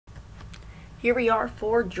Here we are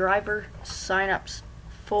for driver signups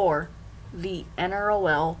for the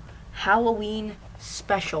NROL Halloween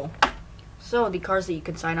Special. So the cars that you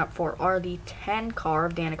can sign up for are the 10 car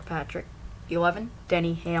of Danica Patrick, 11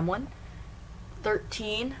 Denny Hamlin,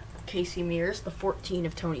 13 Casey Mears, the 14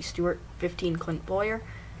 of Tony Stewart, 15 Clint Boyer,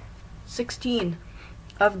 16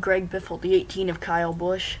 of Greg Biffle, the 18 of Kyle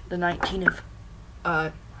Busch, the 19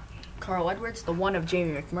 of Carl Edwards, the 1 of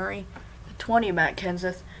Jamie McMurray, the 20 of Matt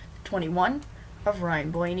Kenseth, the 21 of Ryan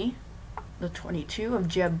Blaney, the 22 of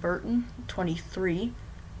Jeb Burton, the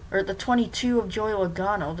 22 of Joey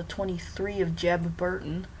Logano, the 23 of Jeb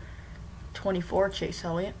Burton, 24 Chase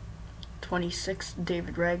Elliott, 26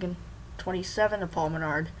 David Reagan, 27 of Paul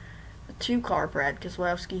Menard, the 2 car Brad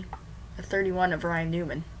Keselowski, the 31 of Ryan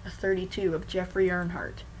Newman, the 32 of Jeffrey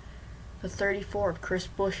Earnhardt, the 34 of Chris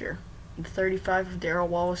Buescher, the 35 of Darrell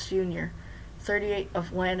Wallace Jr., 38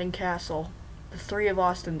 of Landon Castle, the 3 of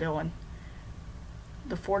Austin Dillon,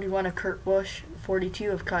 the 41 of Kurt Busch, the 42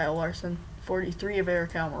 of Kyle Larson, 43 of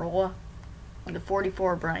Eric Almirola, the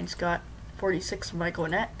 44 of Brian Scott, 46 of Michael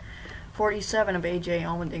Annett, 47 of AJ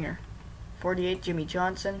Allmendinger, 48 Jimmy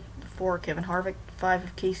Johnson, the 4 of Kevin Harvick, 5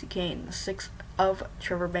 of Casey Kane, the 6 of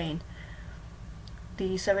Trevor Bayne,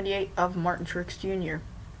 the 78 of Martin Truex Jr.,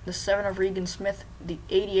 the 7 of Regan Smith, the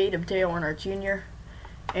 88 of Dale Earnhardt Jr.,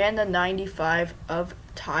 and the 95 of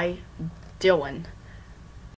Ty Dillon.